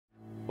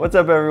What's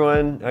up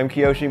everyone, I'm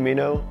Kiyoshi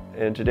Mino,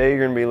 and today you're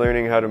going to be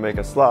learning how to make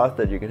a sloth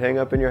that you can hang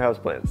up in your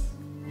houseplants.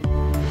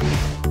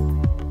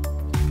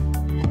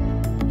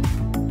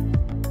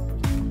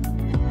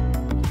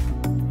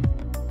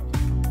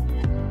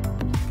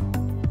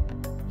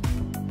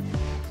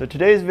 So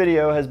today's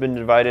video has been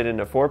divided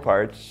into 4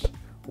 parts.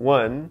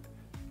 1,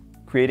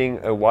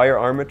 creating a wire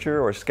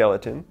armature or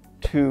skeleton.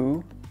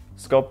 2,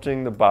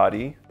 sculpting the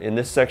body. In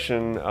this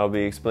section I'll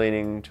be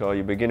explaining to all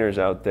you beginners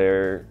out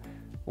there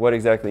what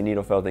exactly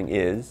needle felting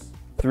is.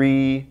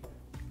 3,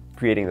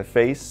 creating the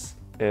face.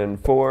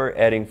 And 4,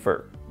 adding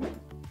fur.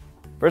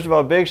 First of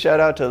all, big shout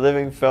out to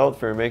Living Felt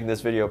for making this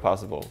video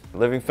possible.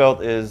 Living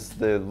Felt is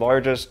the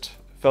largest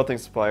felting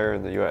supplier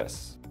in the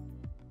US.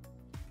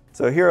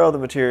 So here are all the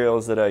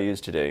materials that I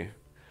used today.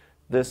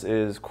 This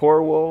is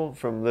core wool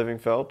from Living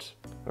Felt.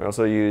 I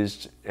also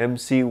used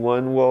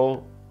MC1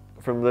 wool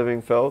from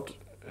Living Felt.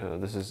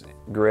 This is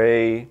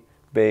gray,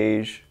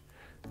 beige,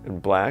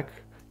 and black.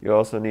 You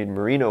also need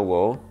merino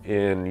wool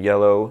in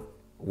yellow,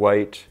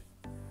 white,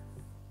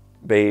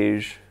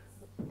 beige,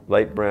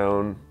 light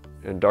brown,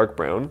 and dark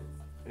brown.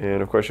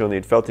 And of course you'll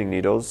need felting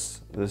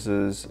needles. This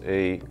is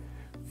a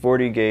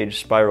 40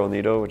 gauge spiral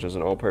needle, which is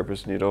an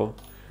all-purpose needle,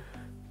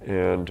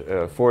 and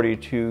a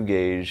 42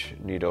 gauge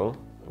needle,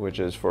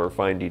 which is for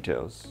fine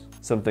details.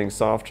 Something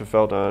soft to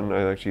felt on,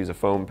 I like to use a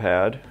foam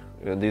pad.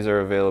 And these are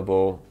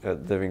available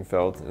at Living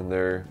Felt, and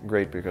they're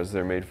great because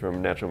they're made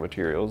from natural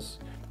materials.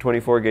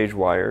 24 gauge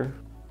wire,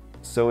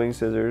 sewing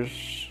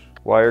scissors,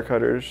 wire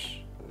cutters,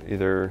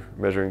 either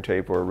measuring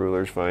tape or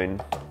ruler's fine,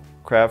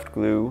 craft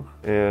glue,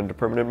 and a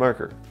permanent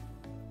marker.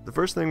 The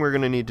first thing we're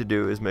going to need to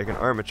do is make an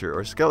armature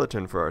or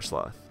skeleton for our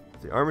sloth.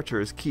 The armature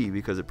is key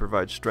because it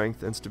provides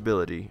strength and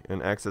stability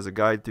and acts as a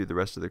guide through the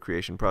rest of the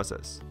creation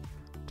process.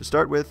 To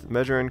start with,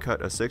 measure and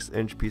cut a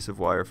 6-inch piece of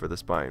wire for the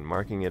spine,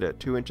 marking it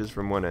at 2 inches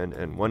from one end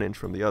and 1 inch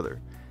from the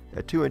other.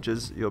 At 2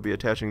 inches, you'll be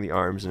attaching the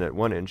arms, and at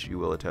 1 inch, you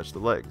will attach the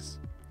legs.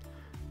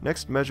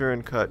 Next, measure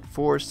and cut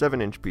 4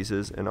 7-inch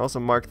pieces and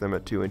also mark them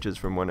at 2 inches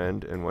from one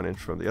end and 1 inch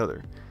from the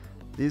other.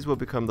 These will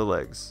become the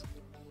legs.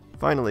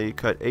 Finally,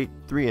 cut 8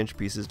 3-inch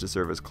pieces to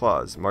serve as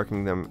claws,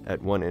 marking them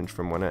at 1 inch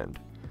from one end.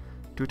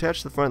 To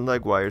attach the front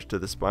leg wires to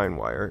the spine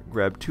wire,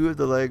 grab 2 of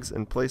the legs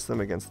and place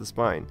them against the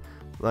spine,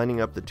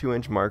 lining up the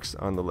 2-inch marks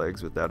on the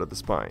legs with that of the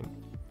spine.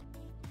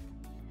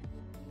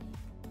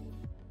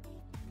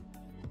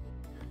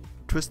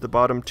 Twist the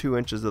bottom 2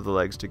 inches of the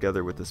legs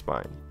together with the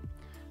spine.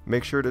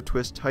 Make sure to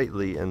twist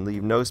tightly and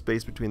leave no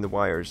space between the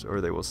wires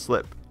or they will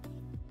slip.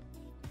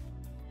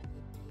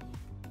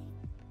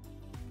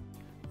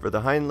 For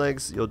the hind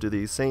legs, you'll do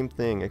the same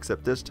thing,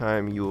 except this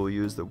time you will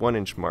use the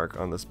 1-inch mark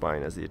on the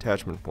spine as the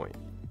attachment point.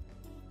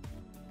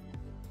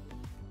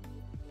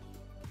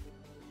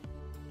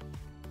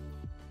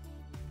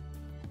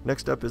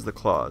 Next up is the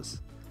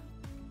claws.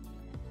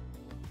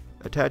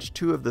 Attach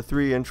 2 of the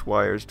 3-inch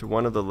wires to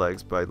one of the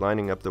legs by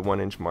lining up the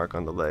 1-inch mark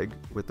on the leg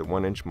with the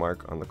 1-inch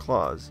mark on the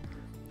claws,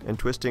 and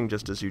twisting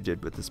just as you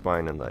did with the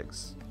spine and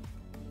legs.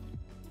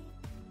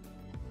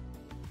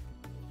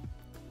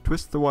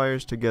 Twist the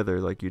wires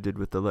together like you did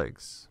with the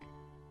legs.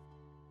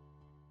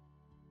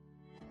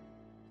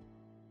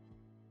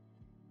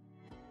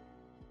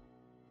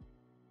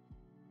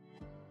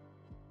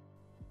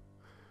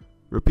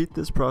 Repeat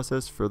this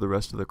process for the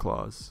rest of the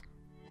claws.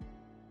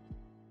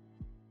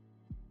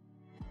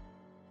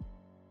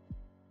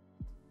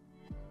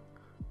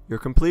 Your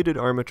completed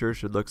armature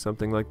should look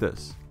something like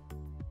this.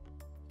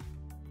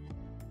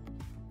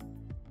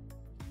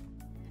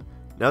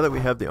 Now that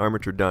we have the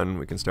armature done,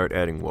 we can start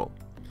adding wool.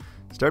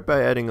 Start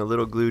by adding a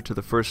little glue to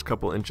the first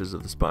couple inches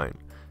of the spine.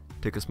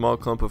 Take a small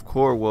clump of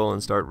core wool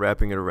and start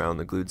wrapping it around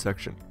the glued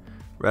section.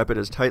 Wrap it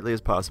as tightly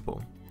as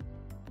possible.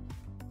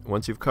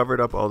 Once you've covered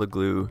up all the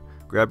glue,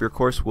 grab your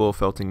coarse wool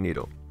felting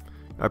needle.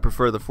 I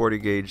prefer the 40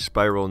 gauge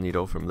spiral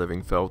needle from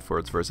Living Felt for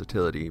its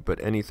versatility,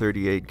 but any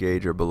 38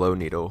 gauge or below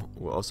needle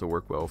will also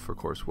work well for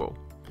coarse wool.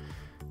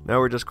 Now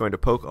we're just going to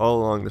poke all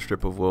along the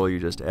strip of wool you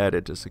just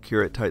added to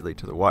secure it tightly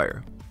to the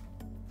wire.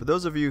 For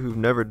those of you who've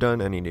never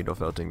done any needle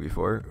felting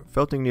before,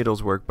 felting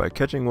needles work by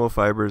catching wool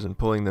fibers and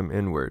pulling them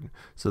inward,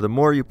 so the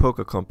more you poke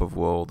a clump of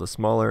wool, the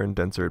smaller and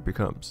denser it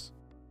becomes.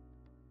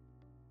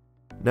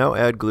 Now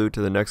add glue to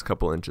the next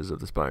couple inches of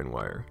the spine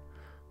wire.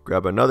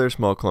 Grab another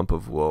small clump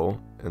of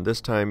wool, and this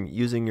time,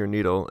 using your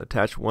needle,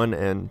 attach one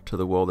end to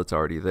the wool that's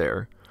already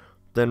there,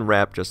 then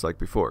wrap just like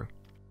before.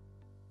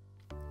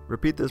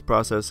 Repeat this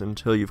process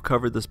until you've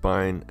covered the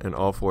spine and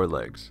all 4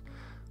 legs.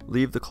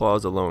 Leave the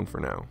claws alone for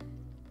now.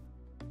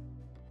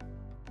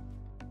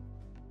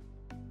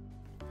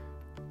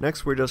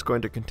 Next, we're just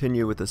going to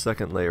continue with the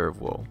second layer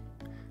of wool.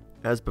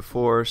 As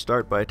before,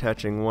 start by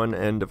attaching one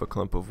end of a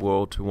clump of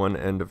wool to one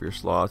end of your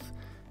sloth,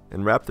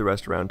 and wrap the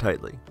rest around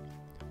tightly.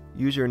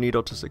 Use your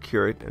needle to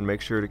secure it and make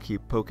sure to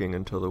keep poking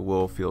until the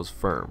wool feels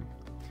firm.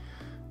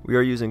 We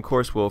are using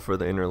coarse wool for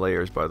the inner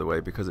layers, by the way,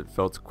 because it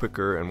felts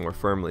quicker and more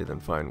firmly than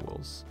fine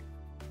wools.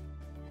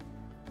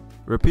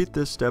 Repeat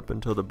this step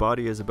until the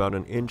body is about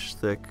 1 inch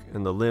thick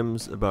and the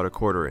limbs about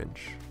 1/4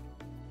 inch.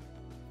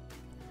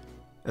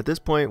 At this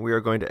point, we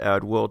are going to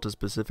add wool to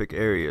specific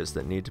areas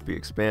that need to be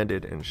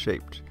expanded and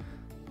shaped.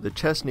 The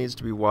chest needs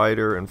to be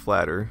wider and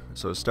flatter,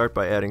 so start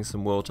by adding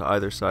some wool to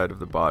either side of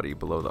the body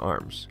below the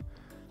arms.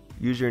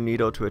 Use your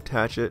needle to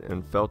attach it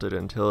and felt it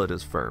until it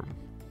is firm.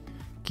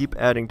 Keep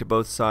adding to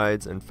both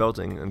sides and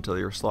felting until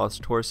your sloth's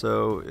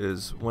torso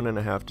is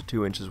 1.5 to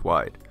 2 inches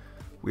wide.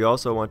 We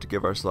also want to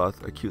give our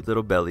sloth a cute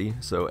little belly,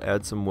 so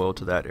add some wool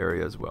to that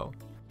area as well.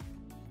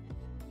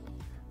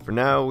 For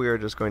now, we are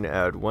just going to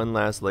add one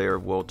last layer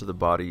of wool to the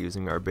body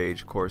using our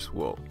beige coarse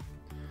wool.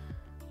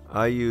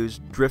 I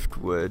used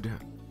Driftwood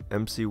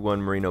MC1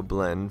 Merino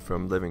blend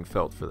from Living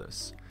Felt for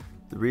this.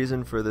 The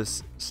reason for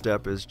this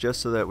step is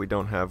just so that we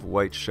don't have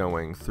white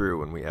showing through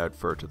when we add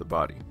fur to the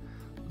body.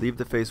 Leave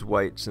the face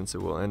white since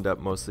it will end up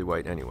mostly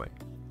white anyway.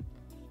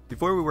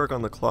 Before we work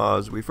on the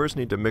claws, we first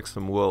need to mix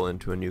some wool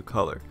into a new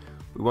color.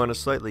 We want a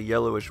slightly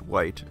yellowish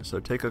white, so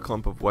take a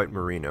clump of white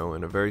merino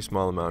and a very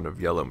small amount of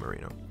yellow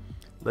merino.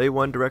 Lay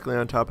one directly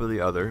on top of the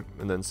other,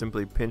 and then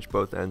simply pinch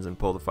both ends and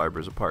pull the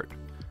fibers apart.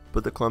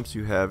 Put the clumps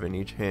you have in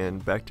each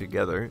hand back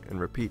together and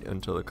repeat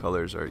until the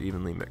colors are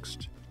evenly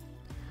mixed.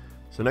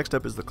 So next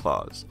up is the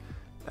claws.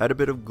 Add a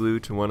bit of glue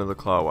to one of the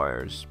claw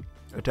wires.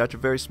 Attach a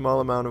very small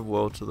amount of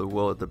wool to the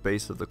wool at the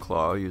base of the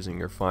claw using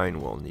your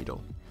fine wool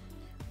needle.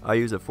 I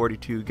use a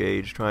 42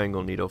 gauge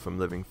triangle needle from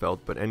Living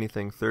Felt, but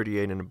anything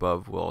 38 and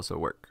above will also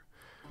work.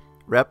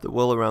 Wrap the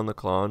wool around the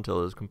claw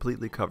until it is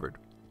completely covered.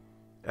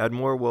 Add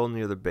more wool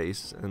near the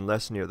base and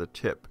less near the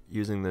tip,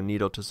 using the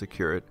needle to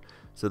secure it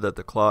so that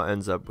the claw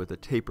ends up with a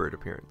tapered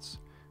appearance.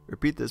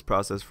 Repeat this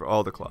process for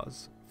all the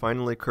claws.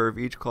 Finally, curve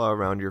each claw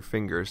around your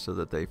fingers so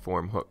that they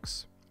form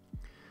hooks.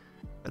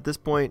 At this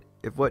point,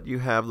 if what you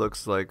have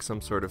looks like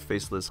some sort of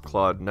faceless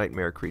clawed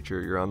nightmare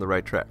creature, you're on the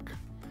right track.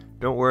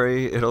 Don't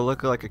worry, it'll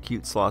look like a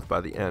cute sloth by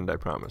the end, I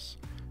promise.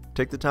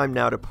 Take the time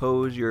now to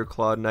pose your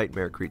clawed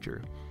nightmare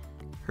creature.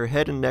 Her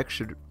head and neck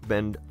should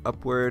bend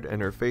upward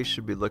and her face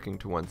should be looking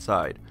to one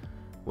side.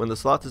 When the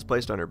sloth is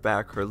placed on her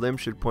back, her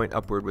limbs should point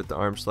upward with the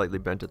arms slightly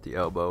bent at the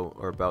elbow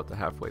or about the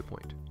halfway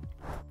point.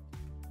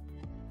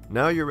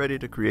 Now you're ready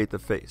to create the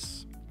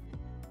face.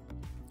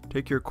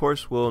 Take your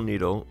coarse wool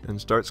needle and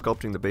start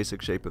sculpting the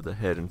basic shape of the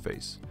head and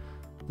face.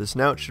 The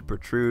snout should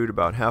protrude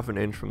about 1/2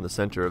 inch from the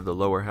center of the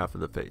lower half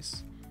of the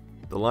face.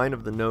 The line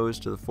of the nose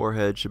to the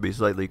forehead should be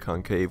slightly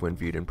concave when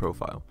viewed in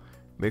profile.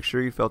 Make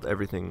sure you felt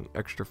everything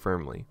extra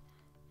firmly.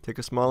 Take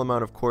a small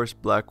amount of coarse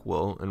black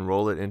wool and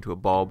roll it into a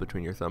ball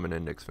between your thumb and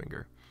index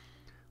finger.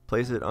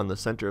 Place it on the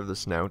center of the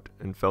snout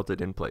and felt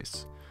it in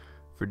place.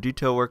 For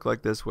detail work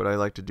like this, what I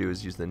like to do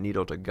is use the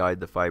needle to guide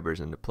the fibers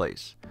into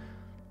place.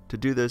 To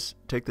do this,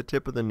 take the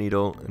tip of the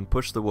needle and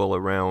push the wool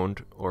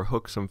around or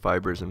hook some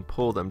fibers and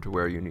pull them to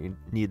where you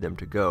need them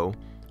to go,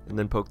 and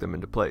then poke them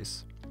into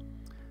place.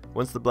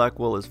 Once the black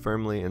wool is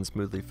firmly and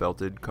smoothly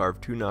felted,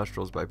 carve 2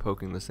 nostrils by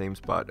poking the same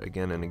spot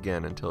again and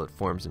again until it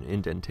forms an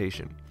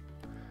indentation.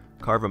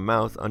 Carve a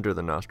mouth under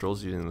the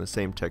nostrils using the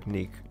same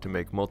technique to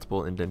make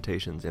multiple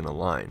indentations in a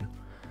line.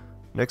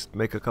 Next,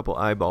 make a couple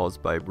eyeballs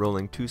by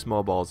rolling 2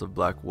 small balls of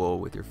black wool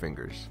with your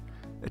fingers.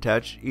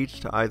 Attach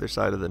each to either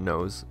side of the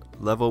nose,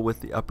 level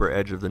with the upper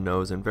edge of the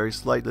nose and very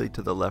slightly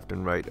to the left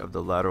and right of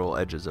the lateral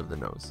edges of the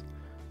nose.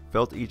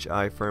 Felt each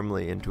eye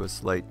firmly into a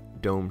slight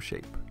dome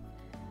shape.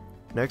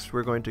 Next,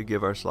 we're going to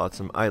give our sloth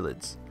some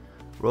eyelids.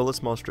 Roll a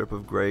small strip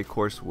of gray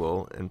coarse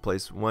wool and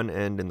place one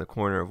end in the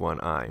corner of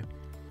one eye.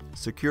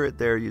 Secure it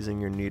there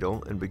using your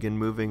needle and begin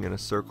moving in a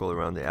circle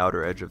around the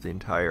outer edge of the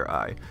entire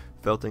eye,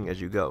 felting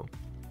as you go.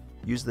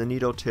 Use the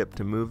needle tip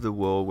to move the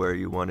wool where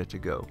you want it to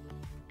go.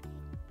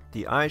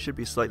 The eye should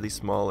be slightly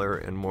smaller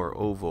and more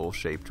oval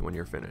shaped when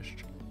you're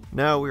finished.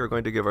 Now we are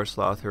going to give our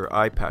sloth her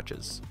eye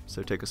patches.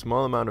 So take a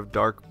small amount of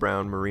dark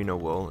brown merino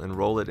wool and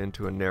roll it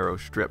into a narrow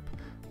strip.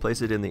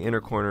 Place it in the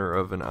inner corner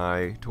of an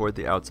eye toward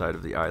the outside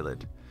of the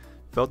eyelid.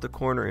 Felt the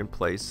corner in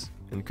place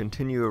and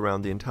continue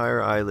around the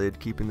entire eyelid,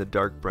 keeping the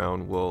dark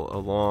brown wool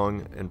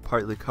along and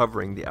partly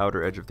covering the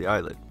outer edge of the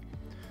eyelid.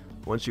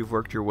 Once you've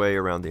worked your way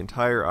around the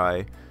entire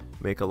eye,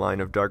 make a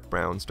line of dark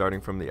brown starting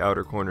from the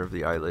outer corner of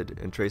the eyelid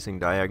and tracing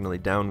diagonally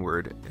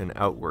downward and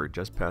outward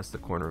just past the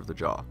corner of the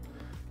jaw.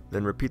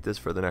 Then repeat this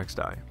for the next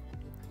eye.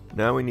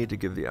 Now we need to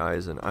give the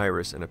eyes an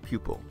iris and a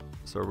pupil.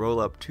 So roll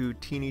up 2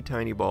 teeny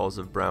tiny balls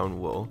of brown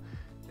wool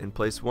and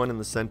place one in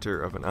the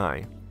center of an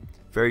eye.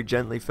 Very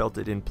gently felt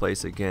it in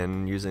place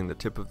again, using the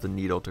tip of the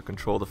needle to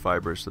control the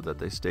fibers so that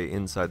they stay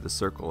inside the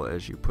circle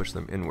as you push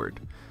them inward.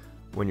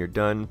 When you're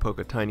done, poke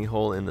a tiny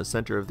hole in the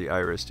center of the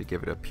iris to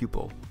give it a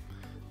pupil.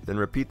 Then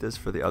repeat this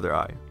for the other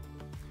eye.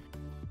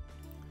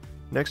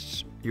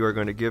 Next, you are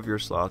going to give your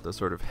sloth a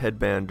sort of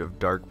headband of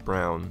dark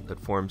brown that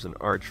forms an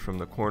arch from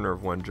the corner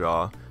of one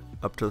jaw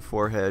up to the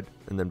forehead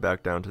and then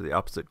back down to the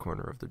opposite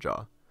corner of the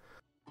jaw.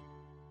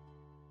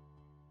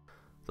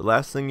 The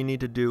last thing you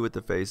need to do with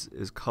the face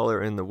is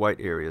color in the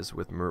white areas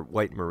with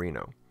white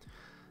merino.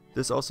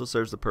 This also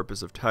serves the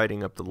purpose of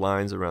tidying up the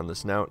lines around the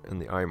snout and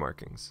the eye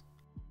markings.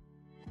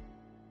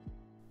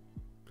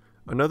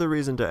 Another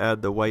reason to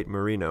add the white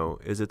merino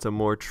is it's a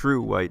more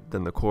true white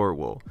than the core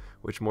wool,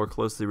 which more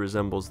closely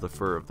resembles the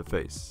fur of the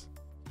face.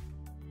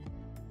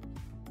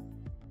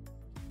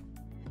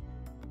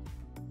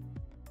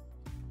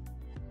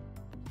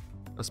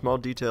 A small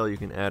detail you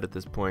can add at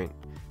this point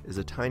is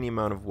a tiny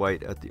amount of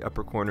white at the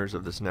upper corners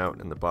of the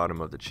snout and the bottom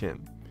of the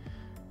chin.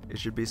 It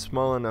should be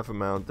small enough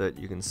amount that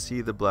you can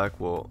see the black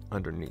wool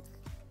underneath.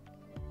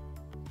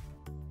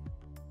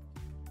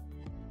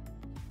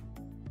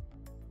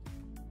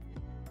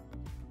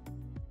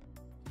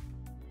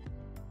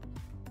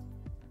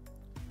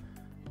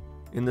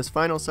 In this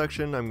final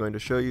section, I'm going to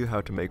show you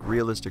how to make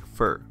realistic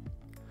fur.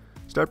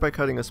 Start by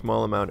cutting a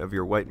small amount of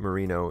your white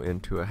merino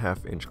into a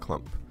 1/2 inch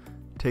clump.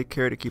 Take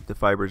care to keep the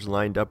fibers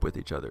lined up with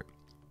each other.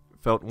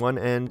 Felt one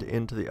end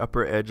into the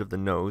upper edge of the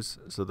nose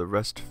so the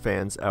rest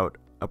fans out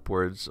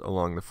upwards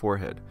along the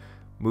forehead.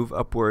 Move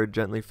upward,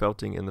 gently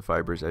felting in the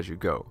fibers as you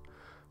go.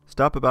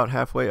 Stop about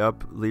halfway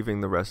up,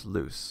 leaving the rest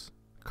loose.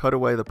 Cut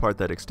away the part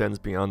that extends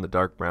beyond the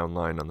dark brown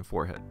line on the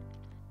forehead.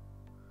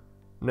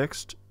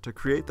 Next, to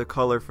create the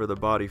color for the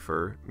body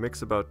fur,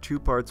 mix about 2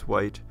 parts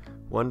white,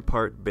 1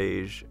 part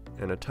beige,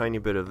 and a tiny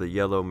bit of the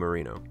yellow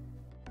merino.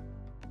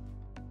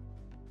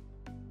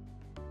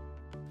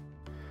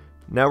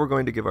 Now we're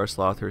going to give our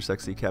sloth her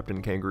sexy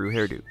Captain Kangaroo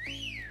hairdo.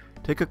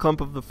 Take a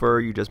clump of the fur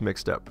you just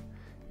mixed up.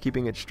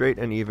 Keeping it straight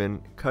and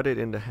even, cut it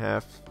into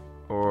half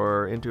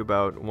or into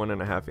about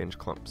 1.5 inch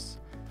clumps.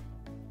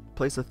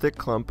 Place a thick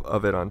clump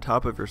of it on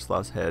top of your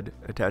sloth's head,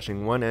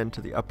 attaching one end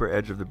to the upper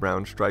edge of the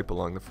brown stripe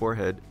along the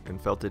forehead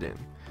and felt it in,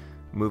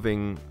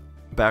 moving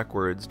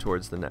backwards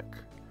towards the neck.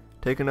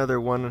 Take another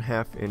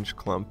 1.5 inch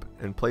clump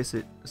and place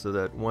it so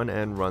that one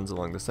end runs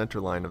along the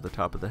center line of the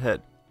top of the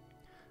head.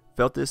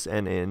 Felt this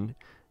end in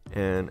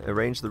and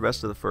arrange the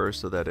rest of the fur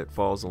so that it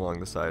falls along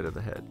the side of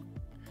the head.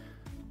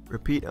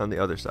 Repeat on the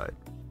other side.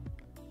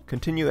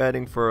 Continue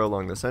adding fur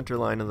along the center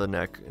line of the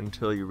neck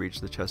until you reach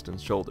the chest and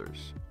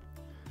shoulders.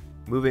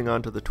 Moving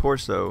on to the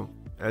torso,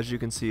 as you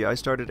can see, I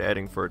started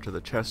adding fur to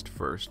the chest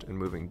first and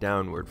moving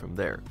downward from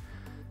there.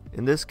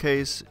 In this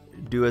case,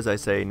 do as I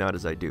say, not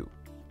as I do.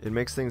 It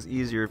makes things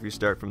easier if you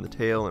start from the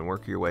tail and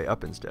work your way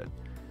up instead.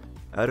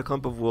 Add a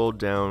clump of wool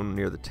down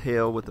near the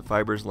tail with the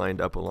fibers lined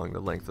up along the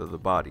length of the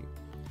body.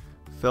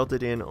 Felt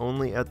it in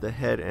only at the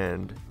head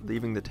end,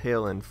 leaving the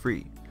tail end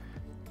free.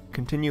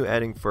 Continue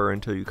adding fur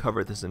until you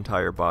cover this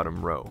entire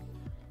bottom row.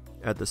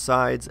 At the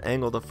sides,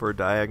 angle the fur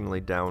diagonally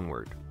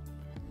downward.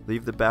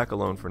 Leave the back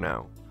alone for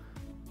now.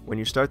 When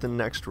you start the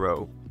next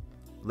row,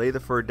 lay the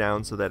fur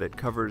down so that it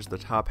covers the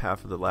top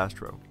half of the last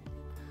row.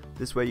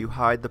 This way you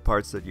hide the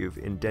parts that you've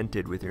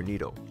indented with your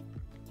needle.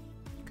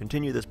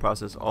 Continue this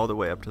process all the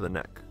way up to the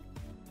neck.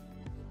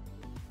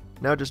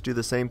 Now just do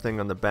the same thing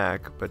on the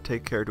back, but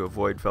take care to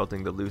avoid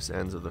felting the loose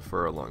ends of the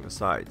fur along the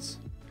sides.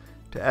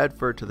 To add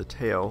fur to the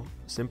tail,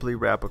 simply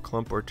wrap a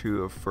clump or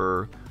two of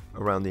fur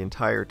around the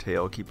entire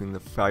tail, keeping the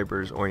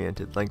fibers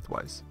oriented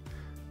lengthwise.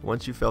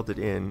 Once you felt it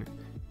in,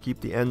 keep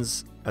the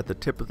ends at the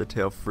tip of the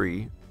tail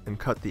free and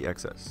cut the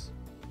excess.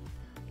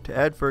 To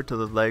add fur to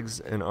the legs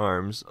and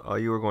arms, all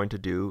you are going to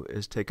do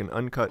is take an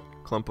uncut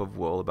clump of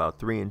wool about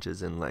 3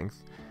 inches in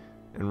length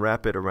and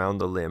wrap it around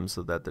the limbs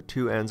so that the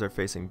two ends are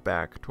facing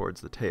back towards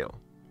the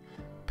tail.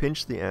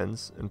 Pinch the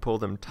ends and pull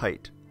them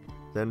tight,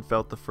 then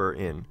felt the fur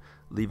in,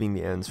 leaving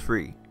the ends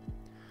free.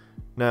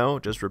 Now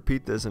just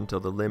repeat this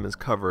until the limb is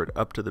covered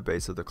up to the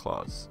base of the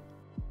claws.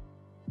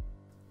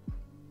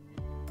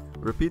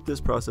 Repeat this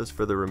process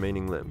for the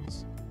remaining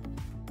limbs.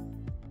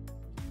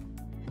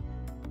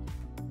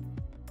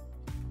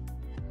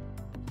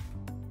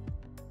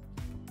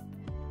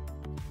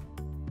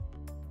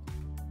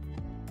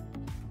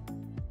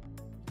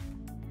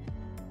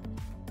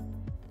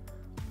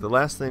 The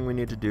last thing we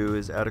need to do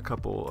is add a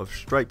couple of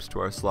stripes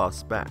to our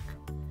sloth's back.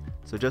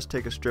 So just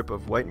take a strip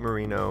of white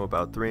merino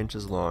about 3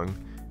 inches long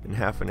and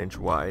 1/2 inch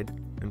wide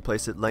and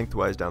place it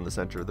lengthwise down the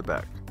center of the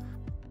back.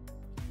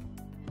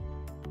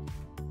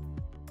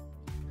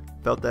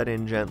 Felt that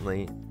in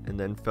gently, and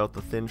then felt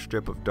the thin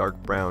strip of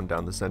dark brown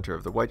down the center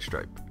of the white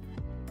stripe.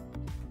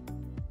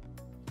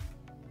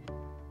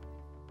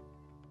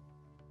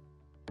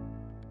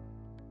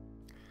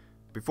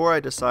 Before I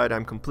decide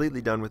I'm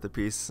completely done with the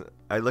piece,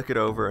 I look it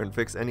over and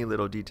fix any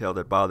little detail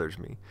that bothers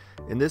me.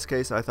 In this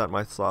case, I thought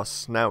my sloth's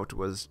snout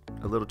was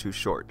a little too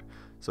short,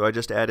 so I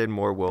just added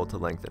more wool to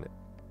lengthen it.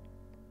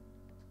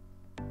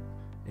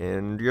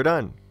 And you're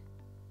done!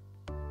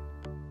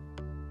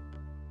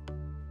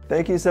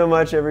 Thank you so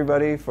much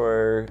everybody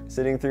for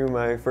sitting through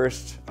my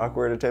first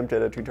awkward attempt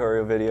at a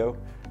tutorial video.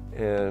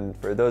 And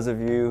for those of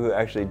you who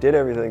actually did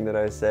everything that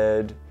I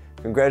said,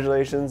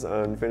 congratulations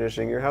on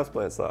finishing your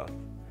houseplant sloth.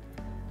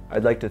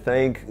 I'd like to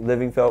thank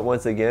Living Felt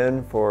once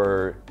again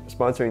for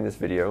sponsoring this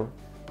video.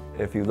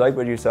 If you like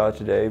what you saw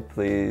today,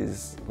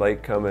 please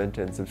like, comment,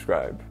 and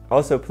subscribe.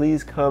 Also,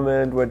 please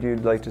comment what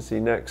you'd like to see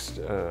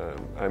next.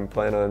 I'm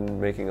planning on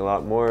making a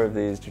lot more of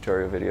these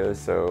tutorial videos,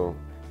 so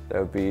that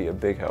would be a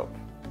big help.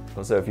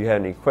 Also, if you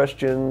had any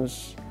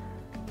questions,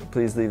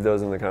 please leave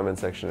those in the comment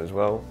section as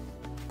well.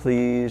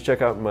 Please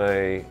check out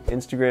my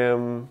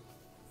Instagram,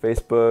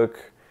 Facebook,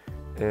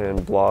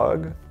 and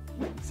blog.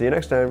 See you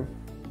next time.